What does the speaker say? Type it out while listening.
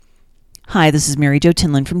Hi, this is Mary Jo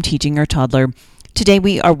Tinlin from Teaching Your Toddler. Today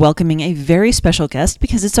we are welcoming a very special guest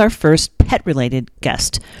because it's our first pet-related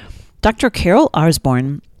guest. Dr. Carol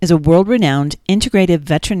Osborne is a world-renowned integrative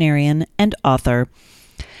veterinarian and author.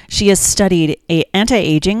 She has studied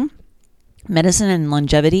anti-aging, medicine, and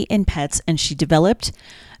longevity in pets, and she developed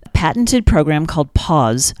a patented program called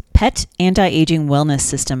PAWS, Pet Anti-Aging Wellness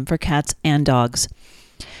System for cats and dogs.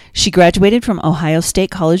 She graduated from Ohio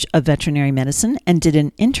State College of Veterinary Medicine and did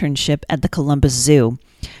an internship at the Columbus Zoo.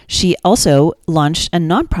 She also launched a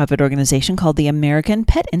nonprofit organization called the American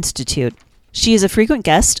Pet Institute. She is a frequent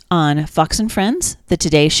guest on Fox and Friends, The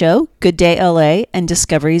Today Show, Good Day LA, and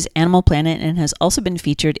Discovery's Animal Planet, and has also been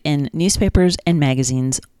featured in newspapers and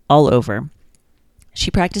magazines all over.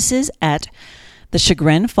 She practices at the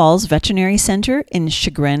Chagrin Falls Veterinary Center in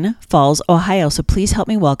Chagrin Falls, Ohio. So please help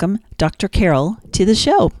me welcome Dr. Carol to the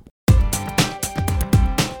show.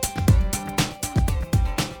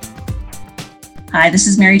 Hi, this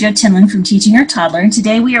is Mary Jo Tinlin from Teaching Your Toddler, and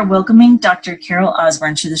today we are welcoming Dr. Carol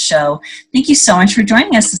Osborne to the show. Thank you so much for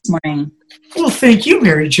joining us this morning. Well, thank you,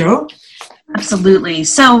 Mary Jo. Absolutely.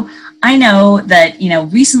 So I know that,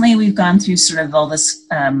 recently we've gone through sort of all this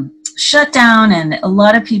shutdown, and a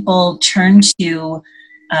lot of people turned to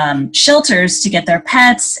shelters to get their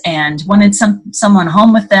pets and wanted someone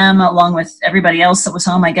home with them along with everybody else that was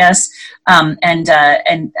home, I guess. And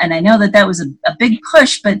I know that was a big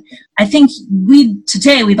push, but I think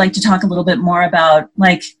today we'd like to talk a little bit more about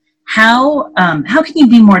how can you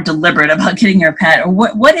be more deliberate about getting your pet, or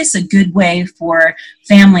what is a good way for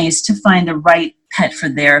families to find the right pet for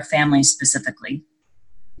their family specifically?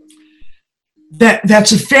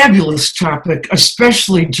 That's a fabulous topic,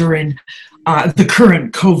 especially during the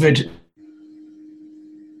current COVID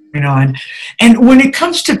going on. And when it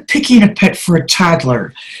comes to picking a pet for a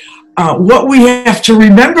toddler, what we have to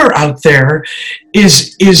remember out there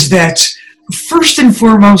is that first and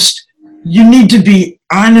foremost, you need to be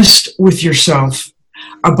honest with yourself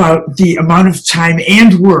about the amount of time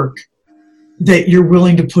and work that you're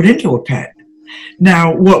willing to put into a pet.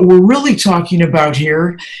 Now, what we're really talking about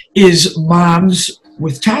here is moms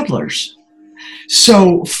with toddlers.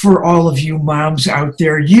 So for all of you moms out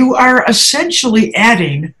there, you are essentially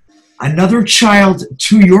adding another child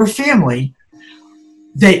to your family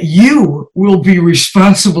that you will be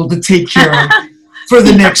responsible to take care of for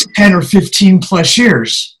the next 10 or 15 plus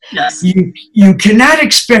years. Yes. You cannot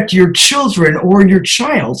expect your children or your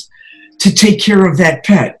child to take care of that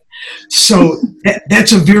pet. So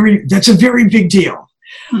that's a very big deal.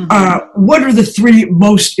 Mm-hmm. What are the three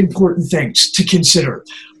most important things to consider?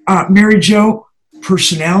 Mary Jo,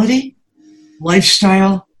 personality,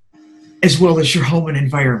 lifestyle, as well as your home and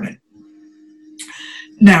environment.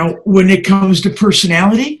 Now, when it comes to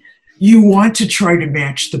personality, you want to try to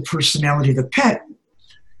match the personality of the pet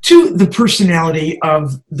to the personality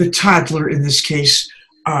of the toddler, in this case,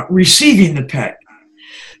 receiving the pet.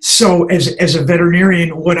 So as a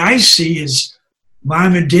veterinarian, what I see is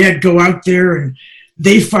mom and dad go out there and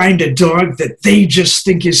they find a dog that they just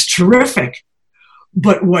think is terrific.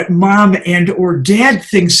 But what mom and or dad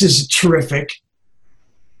thinks is terrific,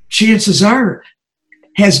 chances are,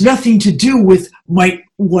 has nothing to do with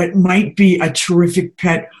what might be a terrific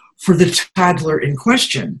pet for the toddler in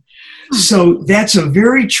question. So that's a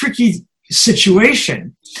very tricky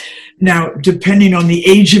situation. Now, depending on the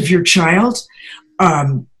age of your child,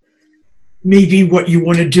 maybe what you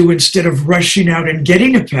want to do instead of rushing out and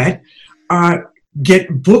getting a pet,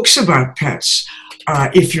 get books about pets.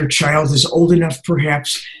 If your child is old enough,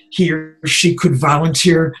 perhaps he or she could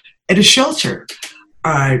volunteer at a shelter.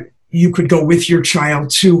 You could go with your child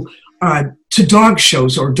to dog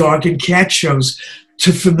shows or dog and cat shows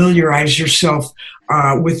to familiarize yourself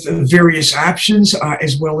with various options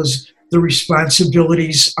as well as the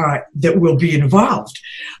responsibilities that will be involved.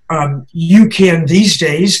 You can these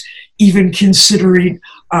days even consider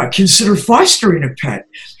fostering a pet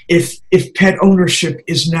if pet ownership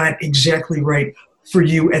is not exactly right for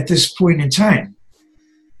you at this point in time.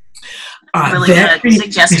 Really good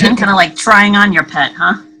suggestion, kind of like trying on your pet,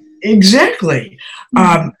 huh? Exactly.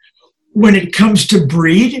 When it comes to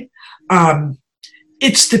breed,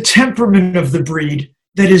 it's the temperament of the breed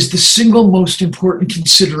that is the single most important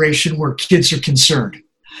consideration where kids are concerned.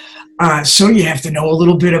 So you have to know a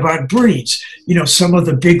little bit about breeds. Some of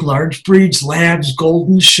the big, large breeds, Labs,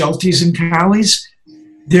 Goldens, Shelties, and Collies,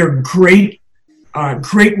 they're great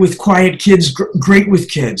with quiet kids, great with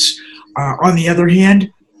kids. On the other hand,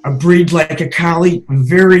 a breed like a Collie,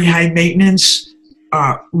 very high maintenance,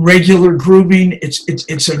 regular grooming,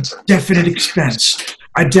 it's a definite expense.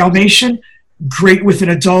 A Dalmatian, great with an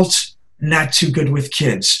adult, not too good with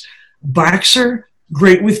kids. Boxer,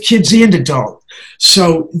 great with kids and adult.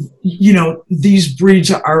 So, these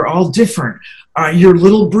breeds are all different. Your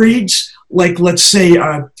little breeds, like let's say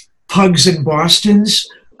Pugs and Bostons,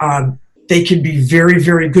 they can be very,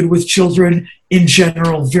 very good with children. In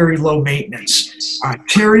general, very low maintenance.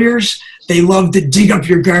 Terriers, they love to dig up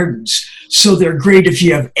your gardens. So they're great if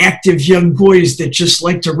you have active young boys that just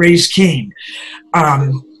like to raise cane.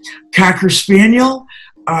 Cocker Spaniel,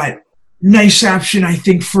 nice option, I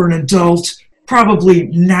think, for an adult. Probably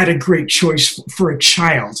not a great choice for a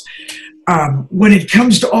child. When it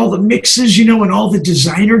comes to all the mixes, and all the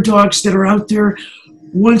designer dogs that are out there,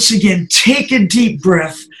 once again, take a deep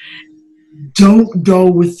breath. Don't go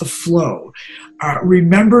with the flow.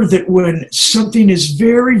 Remember that when something is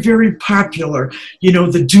very, very popular,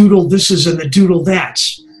 the doodle this is and the doodle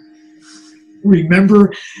that's,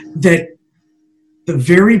 remember that the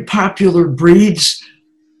very popular breeds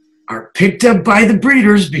are picked up by the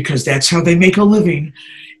breeders because that's how they make a living.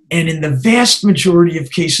 And in the vast majority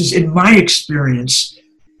of cases, in my experience,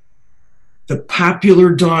 the popular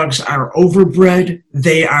dogs are overbred,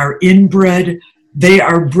 they are inbred, they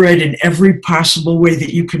are bred in every possible way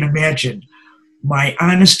that you can imagine. My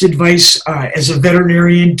honest advice as a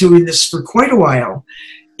veterinarian doing this for quite a while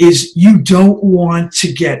is you don't want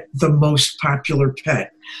to get the most popular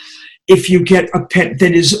pet. If you get a pet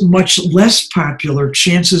that is much less popular,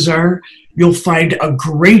 chances are you'll find a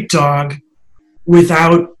great dog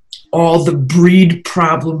without all the breed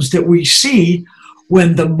problems that we see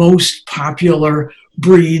when the most popular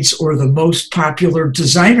breeds or the most popular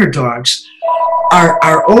designer dogs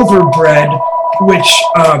are overbred, which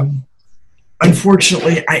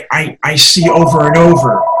unfortunately I see over and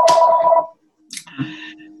over.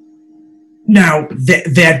 Now,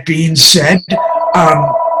 that being said,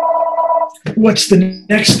 what's the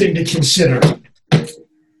next thing to consider?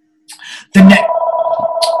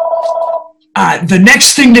 The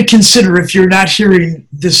next thing to consider, if you're not hearing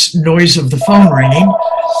this noise of the phone ringing,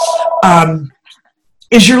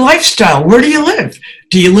 is your lifestyle. Where do you live?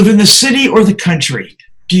 Do you live in the city or the country?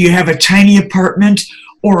 Do you have a tiny apartment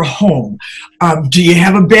or a home? Do you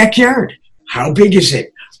have a backyard? How big is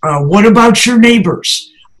it? What about your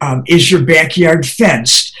neighbors? Is your backyard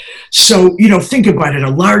fenced? So, think about it. A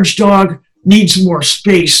large dog needs more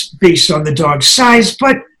space based on the dog's size,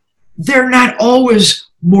 but they're not always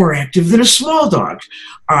more active than a small dog.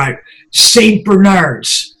 St.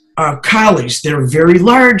 Bernards, collies, they're very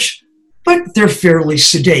large, but they're fairly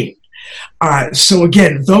sedate. So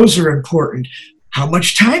again, those are important. How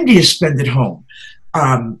much time do you spend at home?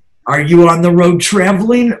 Are you on the road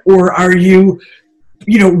traveling, or are you,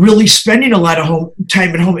 really spending a lot of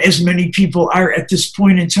time at home, as many people are at this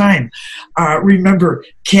point in time? Remember,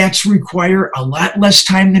 cats require a lot less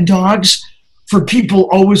time than dogs. For people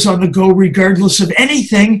always on the go, regardless of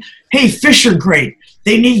anything, hey, fish are great.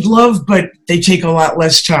 They need love, but they take a lot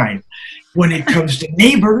less time. When it comes to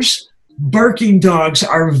neighbors, barking dogs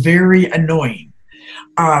are very annoying.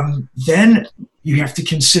 Then you have to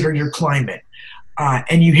consider your climate.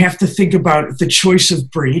 And you have to think about the choice of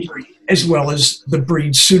breed as well as the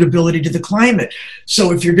breed's suitability to the climate.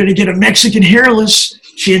 So if you're going to get a Mexican hairless,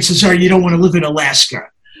 chances are you don't want to live in Alaska.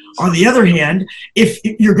 On the other hand, if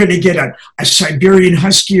you're going to get a Siberian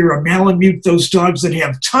Husky or a Malamute, those dogs that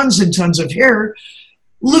have tons and tons of hair,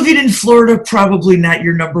 living in Florida, probably not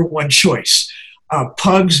your number one choice.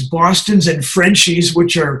 Pugs, Bostons, and Frenchies,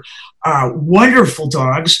 which are wonderful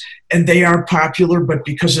dogs, and they are popular, but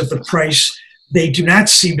because of the price, they do not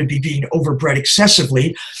seem to be being overbred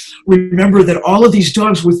excessively. Remember that all of these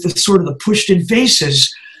dogs with the sort of the pushed-in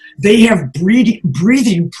faces, they have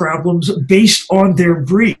breathing problems based on their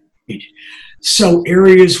breed. So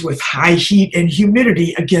areas with high heat and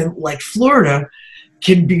humidity, again, like Florida,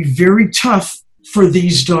 can be very tough for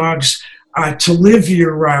these dogs to live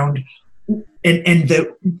year-round, and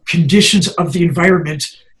the conditions of the environment,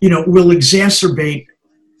 will exacerbate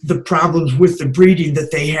the problems with the breeding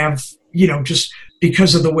that they have, just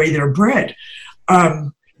because of the way they're bred.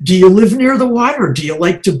 Do you live near the water? Do you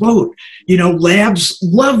like to boat? Labs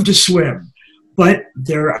love to swim, but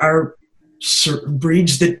there are certain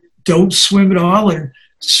breeds that don't swim at all and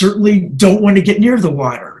certainly don't want to get near the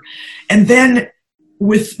water. And then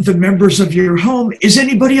with the members of your home, is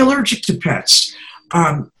anybody allergic to pets?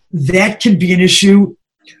 That can be an issue,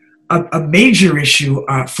 a major issue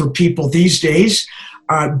for people these days.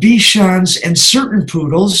 Bichons and certain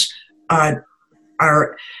poodles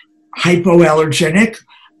are hypoallergenic,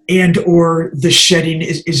 and or the shedding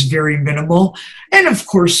is very minimal. And of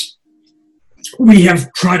course, we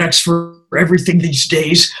have products for everything these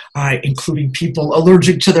days, including people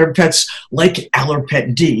allergic to their pets, like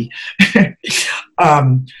Allerpet D.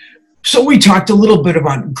 So we talked a little bit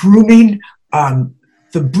about grooming,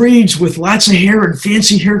 the breeds with lots of hair and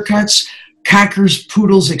fancy haircuts, cockers,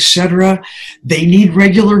 poodles, etc. They need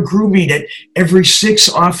regular grooming at every 6,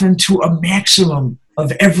 often to a maximum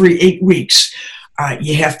of every 8 weeks.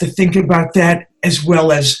 You have to think about that as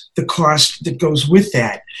well as the cost that goes with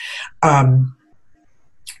that.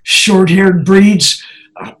 Short-haired breeds,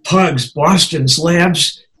 pugs, Bostons,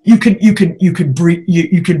 Labs, you can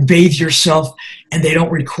bathe yourself, and they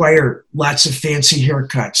don't require lots of fancy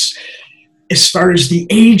haircuts. As far as the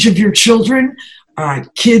age of your children,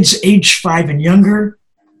 kids age 5 and younger,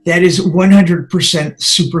 that is 100%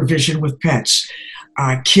 supervision with pets.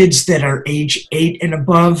 Kids that are age 8 and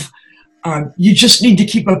above, you just need to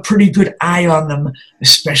keep a pretty good eye on them,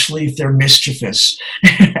 especially if they're mischievous.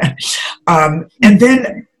 And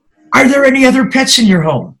then, are there any other pets in your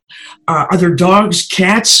home? Are there dogs,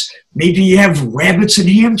 cats? Maybe you have rabbits and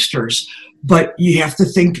hamsters, but you have to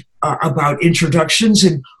think about introductions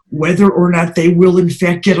and whether or not they will in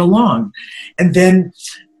fact get along. And then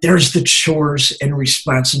there's the chores and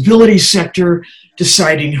responsibility sector,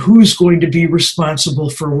 deciding who's going to be responsible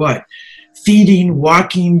for what. Feeding,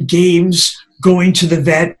 walking, games, going to the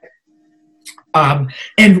vet,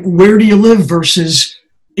 and where do you live versus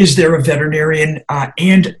is there a veterinarian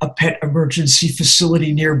and a pet emergency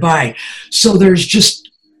facility nearby? So there's just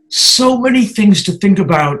so many things to think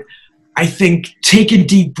about. I think take a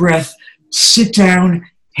deep breath, sit down,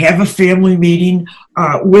 have a family meeting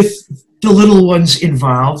with the little ones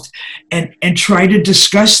involved, and try to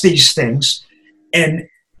discuss these things and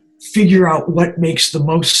figure out what makes the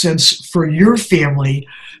most sense for your family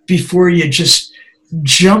before you just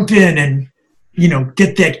jump in and,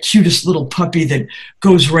 get that cutest little puppy that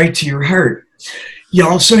goes right to your heart. You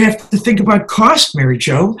also have to think about cost, Mary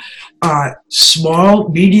Jo. Small,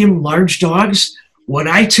 medium, large dogs. What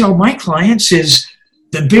I tell my clients is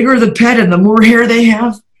the bigger the pet and the more hair they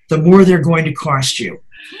have, the more they're going to cost you.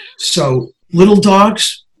 So little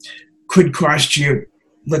dogs could cost you,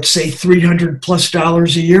 let's say,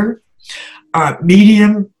 $300+ a year.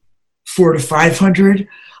 Medium, $400 to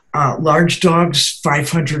 $500. Large dogs,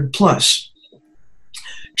 $500+.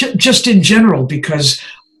 Just in general, because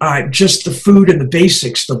just the food and the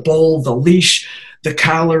basics, the bowl, the leash, the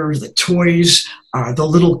collar, the toys, the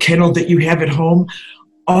little kennel that you have at home,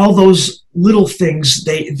 all those little things,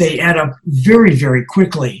 they add up very, very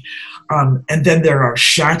quickly. And then there are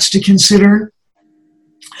shots to consider,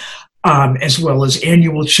 as well as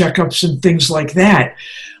annual checkups and things like that.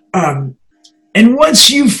 And once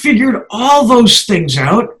you've figured all those things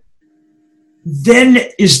out, then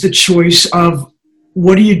is the choice of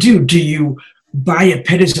what do you do? Do you buy a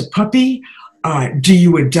pet as a puppy? Do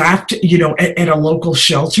you adopt, at a local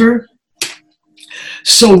shelter?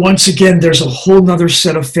 So once again, there's a whole nother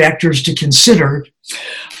set of factors to consider.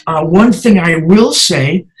 One thing I will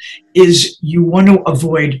say is you want to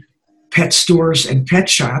avoid pet stores and pet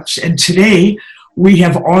shops. And today we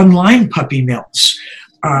have online puppy mills,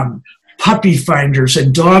 puppy finders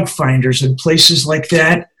and dog finders and places like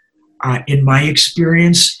that. In my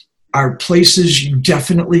experience, are places you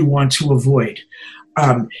definitely want to avoid.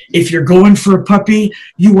 If you're going for a puppy,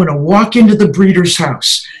 you want to walk into the breeder's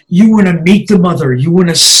house. You want to meet the mother. You want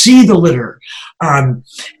to see the litter,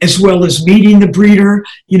 as well as meeting the breeder.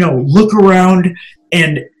 Look around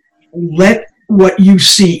and let what you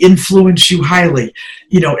see influence you highly.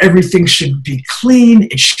 Everything should be clean.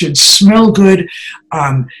 It should smell good.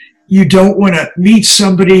 You don't want to meet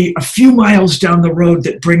somebody a few miles down the road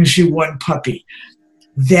that brings you one puppy.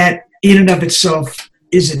 That in and of itself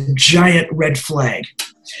is a giant red flag.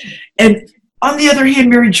 And on the other hand,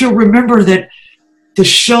 Mary Jo, remember that the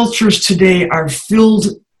shelters today are filled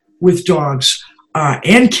with dogs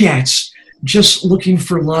and cats just looking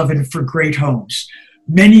for love and for great homes.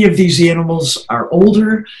 Many of these animals are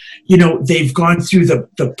older. They've gone through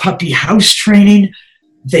the puppy house training.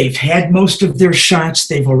 They've had most of their shots.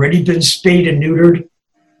 They've already been spayed and neutered.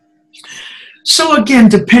 So again,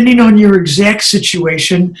 depending on your exact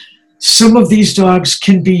situation, some of these dogs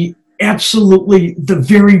can be absolutely the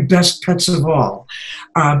very best pets of all.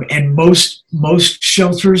 And most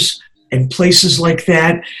shelters and places like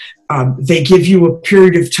that, they give you a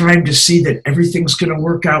period of time to see that everything's going to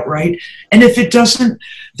work out right. And if it doesn't,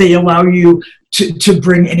 they allow you to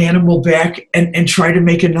bring an animal back and try to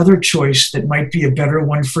make another choice that might be a better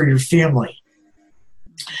one for your family.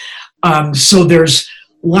 So there's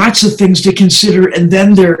lots of things to consider. And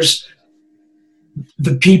then there's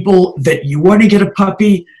the people that you want to get a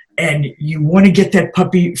puppy and you want to get that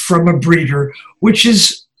puppy from a breeder, which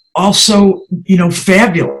is also,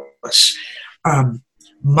 fabulous.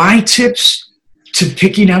 My tips to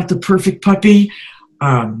picking out the perfect puppy,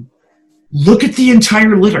 look at the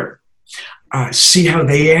entire litter, see how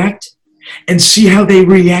they act, and see how they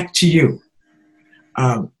react to you.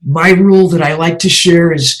 My rule that I like to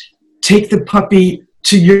share is take the puppy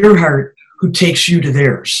to your heart who takes you to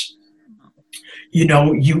theirs. You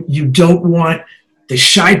know, you don't want the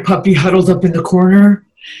shy puppy huddled up in the corner.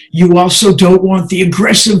 You also don't want the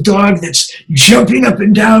aggressive dog that's jumping up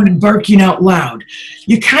and down and barking out loud.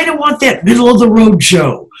 You kind of want that middle of the road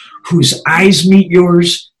Joe whose eyes meet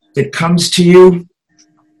yours, that comes to you.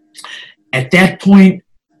 At that point,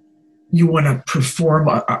 you want to perform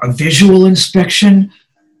a visual inspection.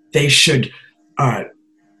 They should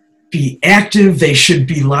be active. They should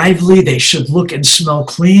be lively. They should look and smell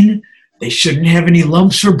clean. They shouldn't have any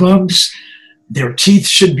lumps or bumps. Their teeth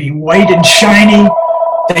should be white and shiny.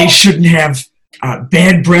 They shouldn't have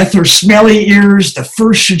bad breath or smelly ears. The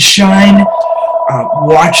fur should shine.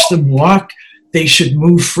 Watch them walk. They should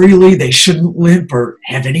move freely. They shouldn't limp or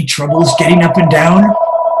have any troubles getting up and down.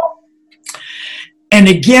 And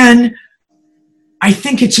again, I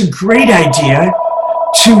think it's a great idea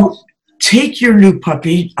to take your new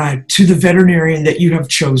puppy to the veterinarian that you have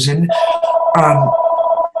chosen.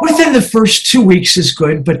 Within the first 2 weeks is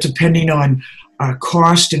good, but depending on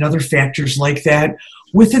cost and other factors like that,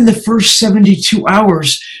 within the first 72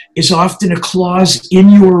 hours is often a clause in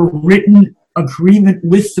your written agreement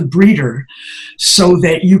with the breeder so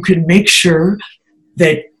that you can make sure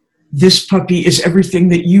that this puppy is everything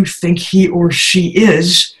that you think he or she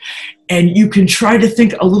is, and you can try to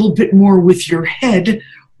think a little bit more with your head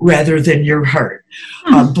rather than your heart.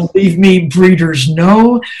 Believe me, breeders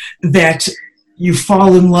know that you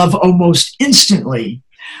fall in love almost instantly.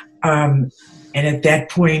 And at that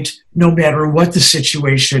point, no matter what the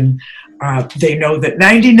situation, they know that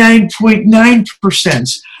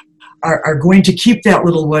 99.9% are going to keep that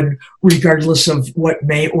little one regardless of what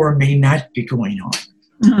may or may not be going on.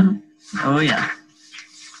 Mm-hmm. Oh, yeah.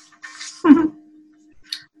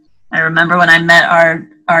 I remember when I met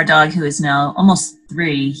our dog, who is now almost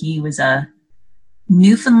 3. He was a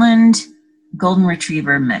Newfoundland Golden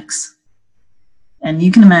Retriever mix. And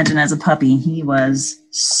you can imagine as a puppy, he was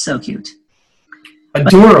so cute.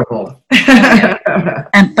 Adorable.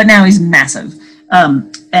 But now he's massive.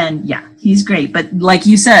 And yeah, he's great. But like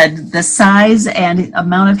you said, the size and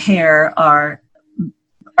amount of hair are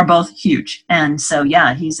both huge. And so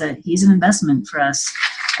yeah, he's an investment for us,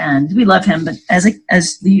 and we love him. But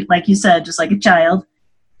like you said, just like a child.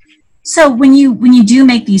 So when you do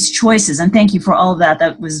make these choices, and thank you for all of that,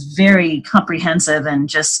 that was very comprehensive, and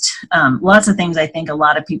just lots of things I think a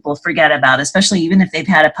lot of people forget about, especially even if they've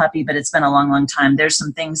had a puppy, but it's been a long, long time. There's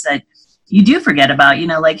some things that you do forget about,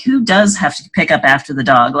 like who does have to pick up after the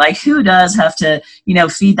dog? Like who does have to,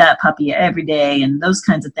 feed that puppy every day, and those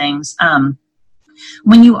kinds of things.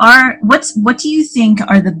 What do you think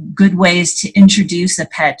are the good ways to introduce a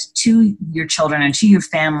pet to your children and to your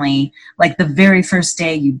family? Like the very first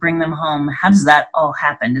day you bring them home, how does that all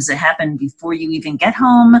happen? Does it happen before you even get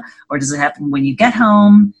home, or does it happen when you get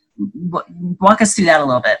home? Walk us through that a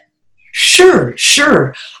little bit. Sure.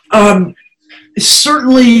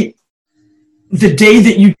 Certainly the day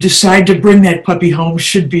that you decide to bring that puppy home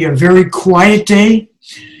should be a very quiet day.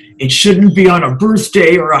 It shouldn't be on a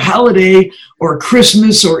birthday or a holiday or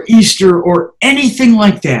Christmas or Easter or anything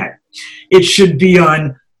like that. It should be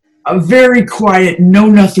on a very quiet,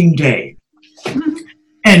 know-nothing day.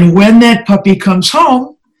 And when that puppy comes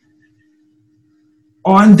home,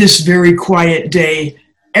 on this very quiet day,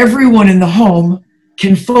 everyone in the home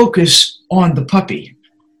can focus on the puppy.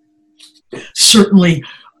 Certainly,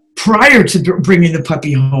 prior to bringing the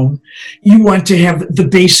puppy home, you want to have the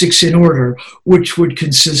basics in order, which would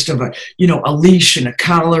consist of a leash and a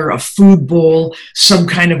collar, a food bowl, some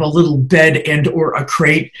kind of a little bed and or a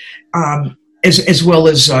crate, as well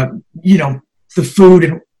as the food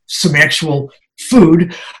and some actual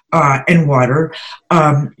food and water.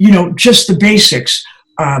 Just the basics.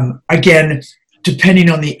 Again,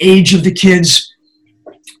 depending on the age of the kids.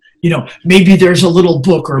 Maybe there's a little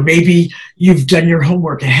book, or maybe you've done your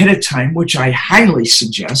homework ahead of time, which I highly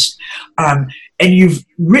suggest, and you've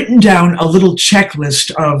written down a little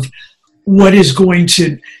checklist of what is going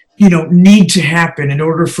to, need to happen in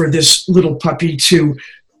order for this little puppy to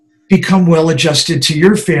become well adjusted to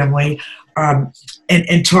your family,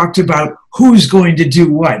 and talked about who's going to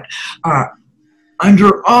do what.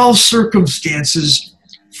 Under all circumstances,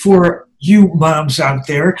 for you moms out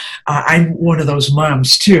there, I'm one of those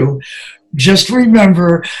moms too. Just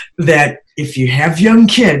remember that if you have young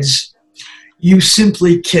kids, you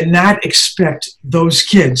simply cannot expect those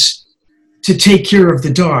kids to take care of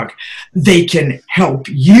the dog. They can help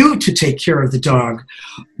you to take care of the dog,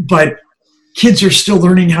 but kids are still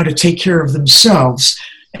learning how to take care of themselves,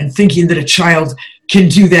 and thinking that a child can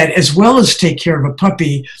do that as well as take care of a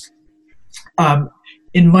puppy,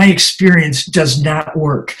 in my experience, does not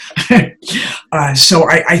work. So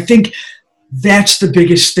I think that's the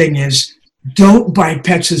biggest thing is don't buy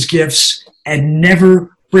pets as gifts and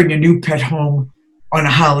never bring a new pet home on a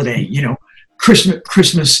holiday.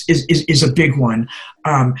 Christmas is a big one.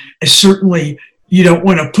 Certainly, you don't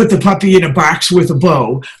want to put the puppy in a box with a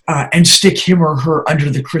bow and stick him or her under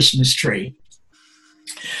the Christmas tree.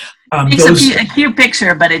 It's a cute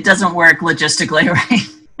picture, but it doesn't work logistically,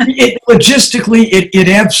 right? Logistically, it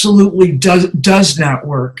absolutely does not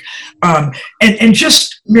work. And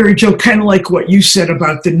just, Mary Jo, kind of like what you said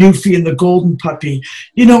about the Newfie and the golden puppy,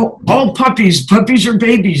 all puppies are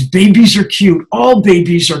babies. Babies are cute. All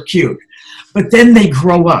babies are cute. But then they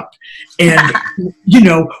grow up. And,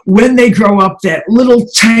 when they grow up, that little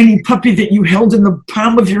tiny puppy that you held in the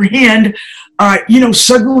palm of your hand,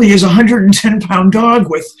 suddenly is a 110-pound dog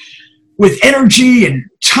with energy and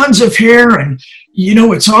tons of hair, and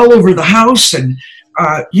it's all over the house, and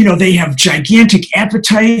they have gigantic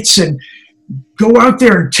appetites. And go out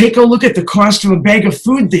there and take a look at the cost of a bag of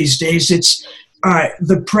food these days. It's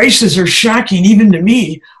the prices are shocking even to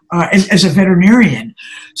me as a veterinarian.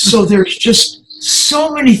 So there's just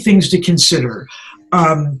so many things to consider.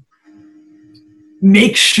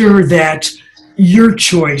 Make sure that your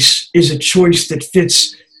choice is a choice that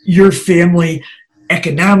fits your family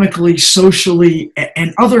economically, socially,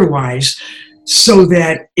 and otherwise, so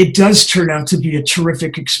that it does turn out to be a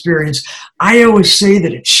terrific experience. I always say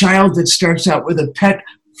that a child that starts out with a pet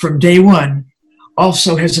from day one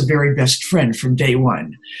also has a very best friend from day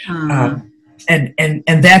one. And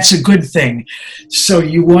that's a good thing. So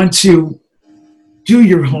you want to do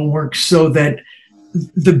your homework so that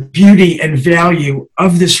the beauty and value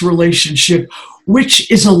of this relationship, which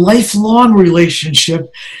is a lifelong relationship,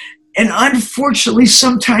 and unfortunately,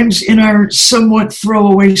 sometimes in our somewhat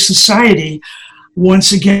throwaway society,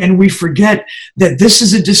 once again, we forget that this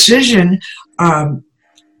is a decision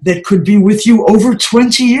that could be with you over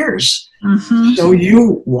 20 years. Mm-hmm. So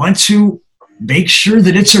you want to make sure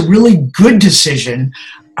that it's a really good decision.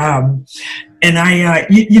 And I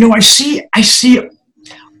see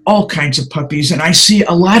all kinds of puppies, and I see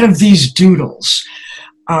a lot of these doodles.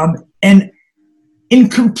 And in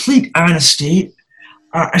complete honesty,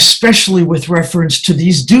 especially with reference to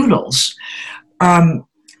these doodles,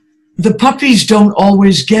 the puppies don't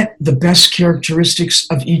always get the best characteristics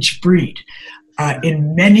of each breed.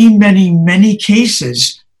 In many, many, many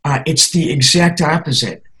cases, it's the exact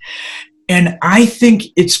opposite. And I think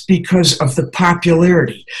it's because of the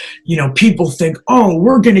popularity. People think, oh,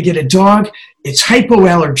 we're going to get a dog. It's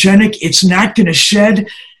hypoallergenic. It's not going to shed.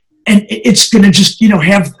 And it's going to just,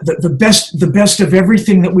 have the best of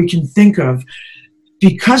everything that we can think of.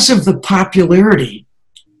 Because of the popularity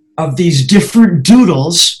of these different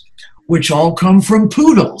doodles, which all come from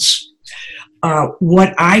poodles,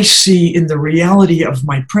 what I see in the reality of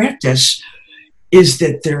my practice is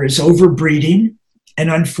that there is overbreeding. And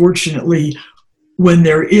unfortunately, when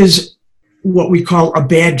there is what we call a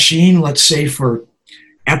bad gene, let's say for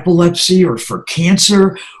epilepsy or for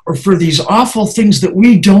cancer or for these awful things that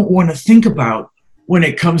we don't want to think about when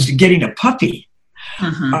it comes to getting a puppy,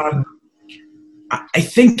 I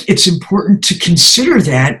think it's important to consider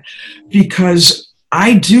that, because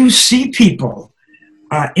I do see people,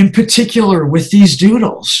 in particular with these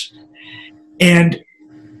doodles, and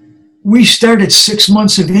we start at 6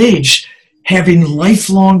 months of age having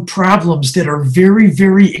lifelong problems that are very,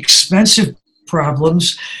 very expensive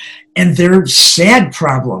problems, and they're sad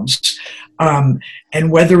problems.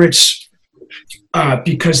 And whether it's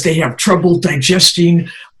because they have trouble digesting,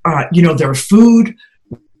 their food,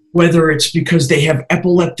 whether it's because they have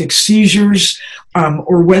epileptic seizures,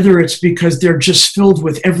 or whether it's because they're just filled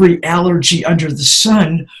with every allergy under the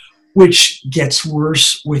sun, which gets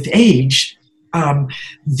worse with age.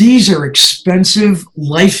 These are expensive,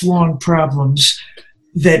 lifelong problems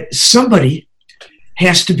that somebody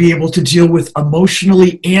has to be able to deal with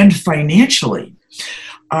emotionally and financially.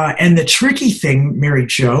 And the tricky thing, Mary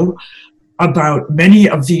Jo, about many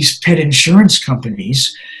of these pet insurance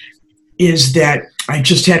companies is that I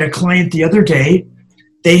just had a client the other day.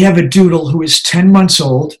 They have a doodle who is 10 months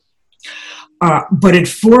old, but at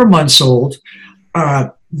 4 months old,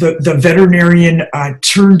 the veterinarian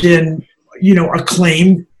turned in, a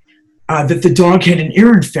claim that the dog had an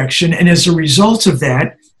ear infection, and as a result of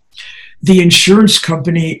that, the insurance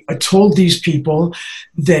company told these people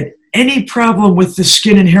that any problem with the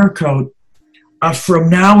skin and hair coat from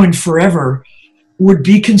now and forever would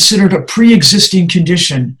be considered a pre-existing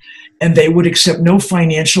condition, and they would accept no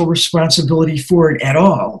financial responsibility for it at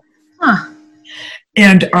all. Huh.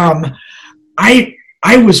 And I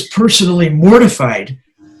was personally mortified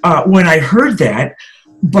when I heard that,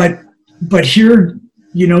 but here,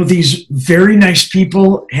 these very nice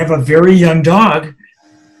people have a very young dog,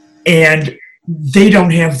 and they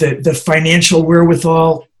don't have the financial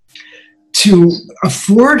wherewithal to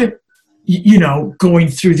afford, going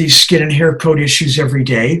through these skin and hair coat issues every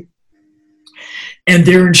day. And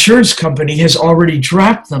their insurance company has already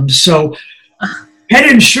dropped them. So pet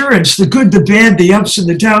insurance, the good, the bad, the ups and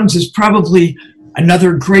the downs, is probably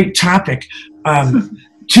another great topic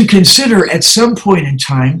to consider at some point in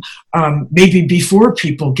time, maybe before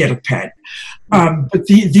people get a pet. But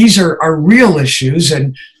these are real issues,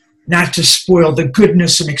 and not to spoil the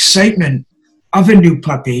goodness and excitement of a new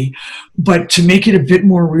puppy, but to make it a bit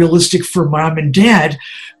more realistic for mom and dad,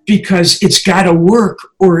 because it's got to work,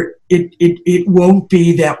 or it won't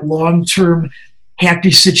be that long-term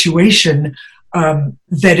happy situation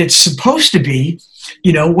that it's supposed to be,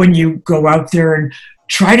 when you go out there and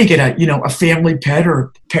try to get a family pet or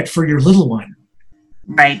a pet for your little one.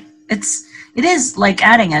 Right. It is like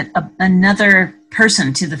adding another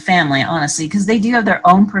person to the family, honestly, because they do have their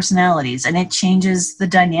own personalities, and it changes the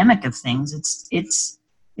dynamic of things. It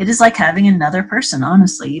is like having another person,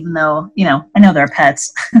 honestly, even though, I know they're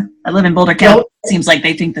pets. I live in Boulder County. It seems like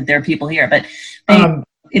they think that there are people here, but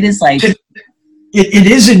it is like... It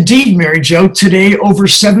is indeed, Mary Jo. Today, over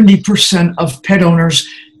 70% of pet owners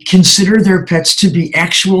consider their pets to be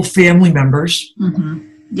actual family members. Mm-hmm.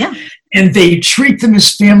 Yeah. And they treat them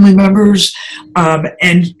as family members.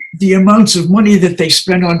 And the amounts of money that they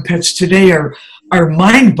spend on pets today are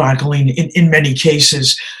mind-boggling in many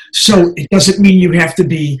cases. So it doesn't mean you have to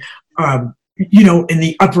be, in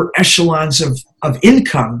the upper echelons of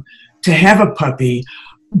income to have a puppy.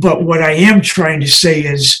 But what I am trying to say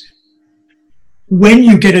is, when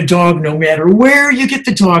you get a dog, no matter where you get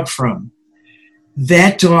the dog from,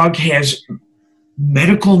 that dog has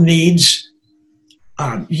medical needs,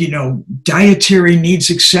 dietary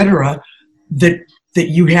needs, etc., that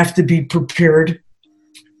you have to be prepared,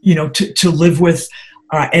 to live with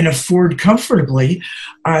and afford comfortably,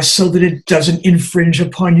 so that it doesn't infringe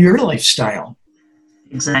upon your lifestyle.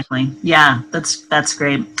 Exactly. Yeah, that's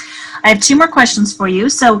great. I have 2 more questions for you.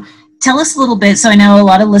 So tell us a little bit. So I know a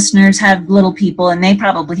lot of listeners have little people, and they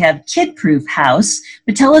probably have kid-proof house,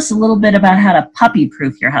 but tell us a little bit about how to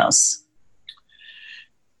puppy-proof your house.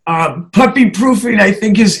 Puppy-proofing, I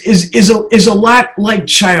think, is a lot like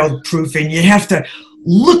child-proofing. You have to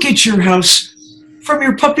look at your house from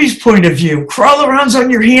your puppy's point of view, crawl around on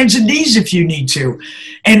your hands and knees if you need to,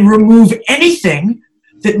 and remove anything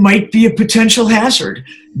that might be a potential hazard.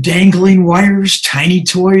 Dangling wires, tiny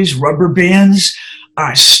toys, rubber bands,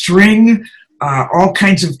 string, all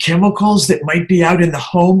kinds of chemicals that might be out in the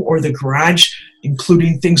home or the garage,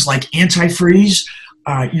 including things like antifreeze,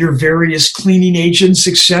 your various cleaning agents,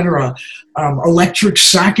 etc. Electric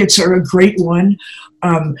sockets are a great one.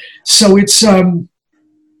 So it's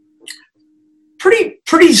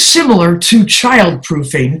pretty similar to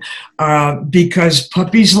child-proofing, because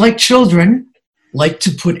puppies, like children, like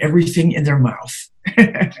to put everything in their mouth.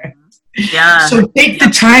 Yeah. So take the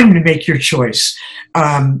time to make your choice,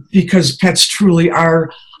 because pets truly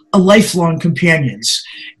are a lifelong companions,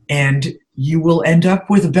 and you will end up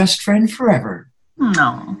with a best friend forever.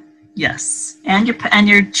 No. Yes. And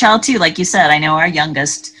your child too, like you said. I know our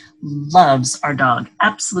youngest loves our dog.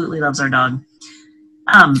 Absolutely loves our dog.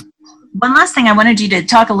 One last thing, I wanted you to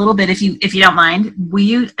talk a little bit, if you don't mind. Will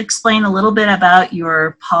you explain a little bit about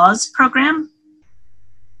your PAWS program?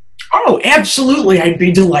 Oh, absolutely. I'd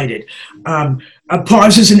be delighted.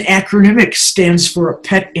 PAWS is an acronym. It stands for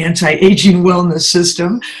Pet Anti-Aging Wellness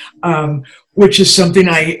System, which is something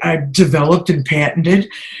I developed and patented.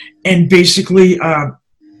 And basically,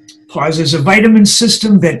 PAWS is a vitamin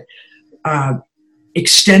system that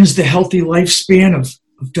extends the healthy lifespan of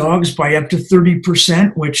dogs by up to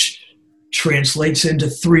 30%, which translates into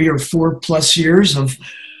 3 or 4 plus years of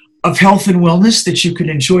health and wellness that you can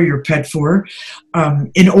enjoy your pet for.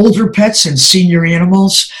 In older pets and senior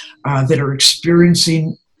animals that are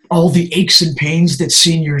experiencing all the aches and pains that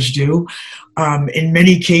seniors do, in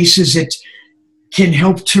many cases it can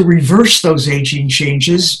help to reverse those aging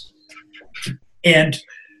changes and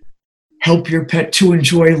help your pet to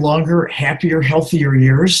enjoy longer, happier, healthier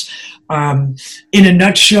years. In a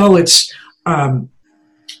nutshell, it's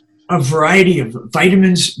a variety of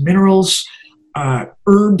vitamins, minerals,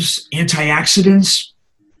 herbs, antioxidants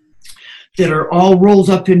that are all rolled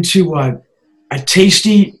up into a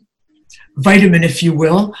tasty vitamin, if you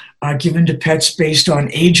will, given to pets based on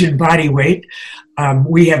age and body weight.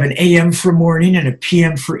 We have an AM for morning and a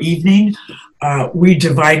PM for evening. We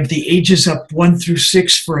divide the ages up 1 through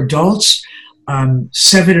 6 for adults,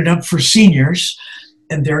 7 and up for seniors.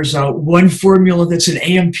 And there's one formula that's an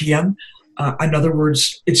AM PM. In other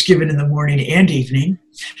words, it's given in the morning and evening.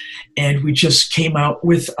 And we just came out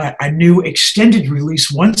with a new extended release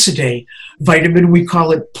once a day vitamin. We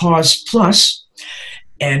call it Pause Plus.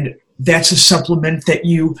 And that's a supplement that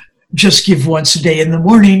you just give once a day in the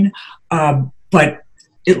morning, but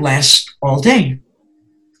it lasts all day.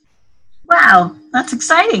 Wow, that's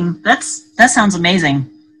exciting. That sounds amazing.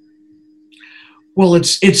 Well,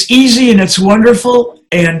 it's easy and it's wonderful,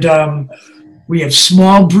 and we have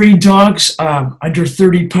small breed dogs under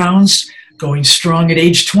 30 pounds going strong at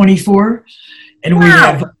age 24, and we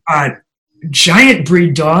have giant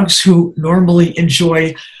breed dogs who normally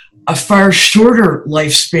enjoy a far shorter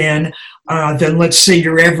lifespan than, let's say,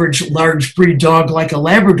 your average large breed dog like a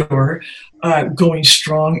Labrador, going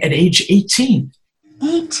strong at age 18.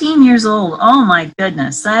 18 years old. Oh my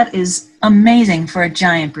goodness, that is amazing for a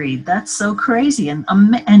giant breed. That's so crazy, and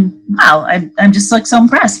wow, I'm just like so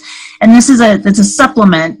impressed. And this is it's a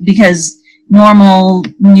supplement, because normal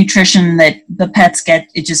nutrition that the pets get,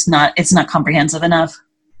 it's not comprehensive enough.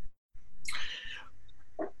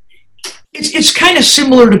 It's kind of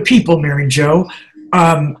similar to people, Mary Jo.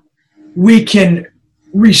 We can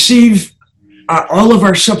receive all of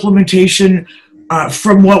our supplementation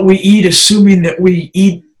from what we eat, assuming that we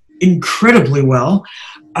eat incredibly well,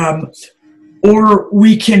 or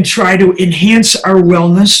we can try to enhance our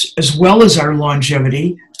wellness as well as our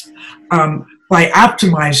longevity by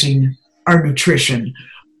optimizing our nutrition.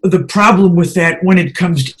 The problem with that when it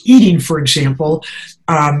comes to eating, for example,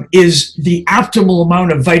 is the optimal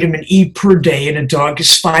amount of vitamin E per day in a dog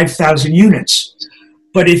is 5,000 units.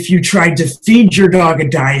 But if you tried to feed your dog a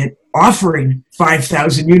diet offering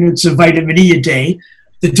 5,000 units of vitamin E a day,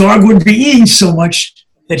 the dog would be eating so much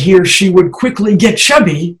that he or she would quickly get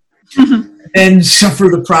chubby and suffer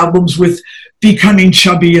the problems with becoming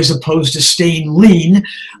chubby as opposed to staying lean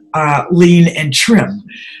and trim.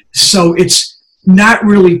 So it's not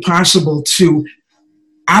really possible to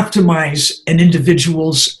optimize an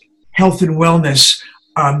individual's health and wellness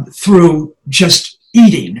through just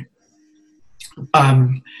eating.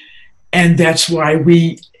 And that's why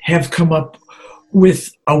we have come up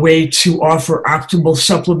with a way to offer optimal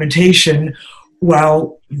supplementation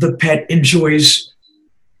while the pet enjoys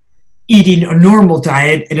eating a normal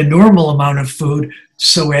diet and a normal amount of food,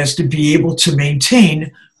 so as to be able to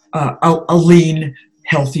maintain a lean,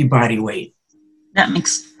 healthy body weight. That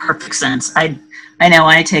makes perfect sense. I know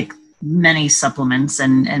I take many supplements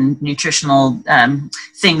and nutritional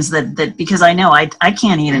things that because I know I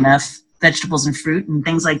can't eat enough vegetables and fruit and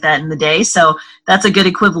things like that in the day. So that's a good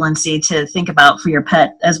equivalency to think about for your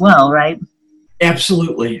pet as well, right?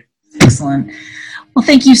 Absolutely. Excellent. Well,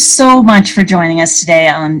 thank you so much for joining us today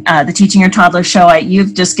on the Teaching Your Toddler Show.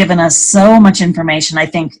 You've just given us so much information, I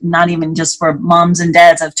think, not even just for moms and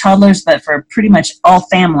dads of toddlers, but for pretty much all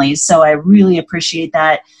families. So I really appreciate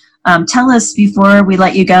that. Tell us, before we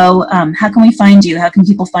let you go, how can we find you? How can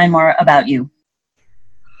people find more about you?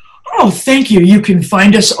 Oh, thank you. You can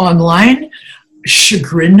find us online,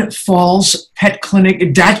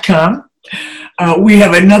 chagrinfallspetclinic.com. We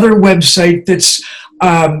have another website that's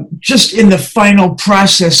just in the final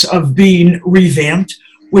process of being revamped,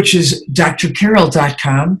 which is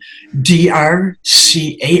drcarol.com,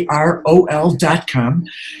 drcarol.com.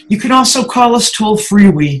 You can also call us toll free.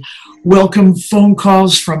 We welcome phone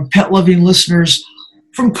calls from pet loving listeners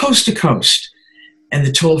from coast to coast. And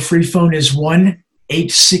the toll free phone is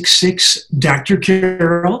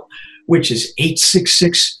 1-866-Dr. which is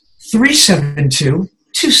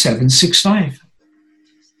 866-372-2765.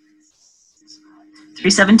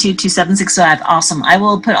 372-2765. Awesome. I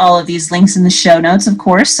will put all of these links in the show notes, of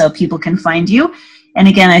course, so people can find you. And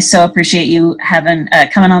again, I so appreciate you having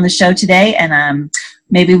coming on the show today. And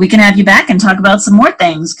maybe we can have you back and talk about some more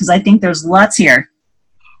things, because I think there's lots here.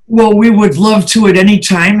 Well, we would love to at any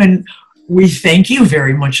time, and we thank you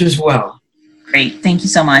very much as well. Great. Thank you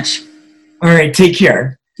so much. All right. Take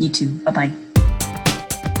care. You too. Bye-bye.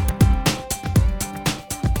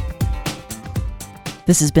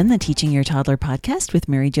 This has been the Teaching Your Toddler podcast with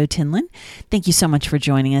Mary Jo Tinlin. Thank you so much for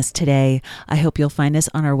joining us today. I hope you'll find us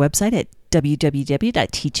on our website at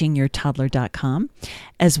www.teachingyourtoddler.com,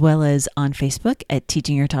 as well as on Facebook at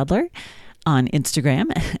Teaching Your Toddler, on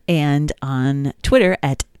Instagram, and on Twitter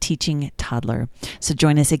at Teaching Toddler. So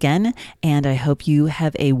join us again, and I hope you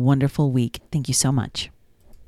have a wonderful week. Thank you so much.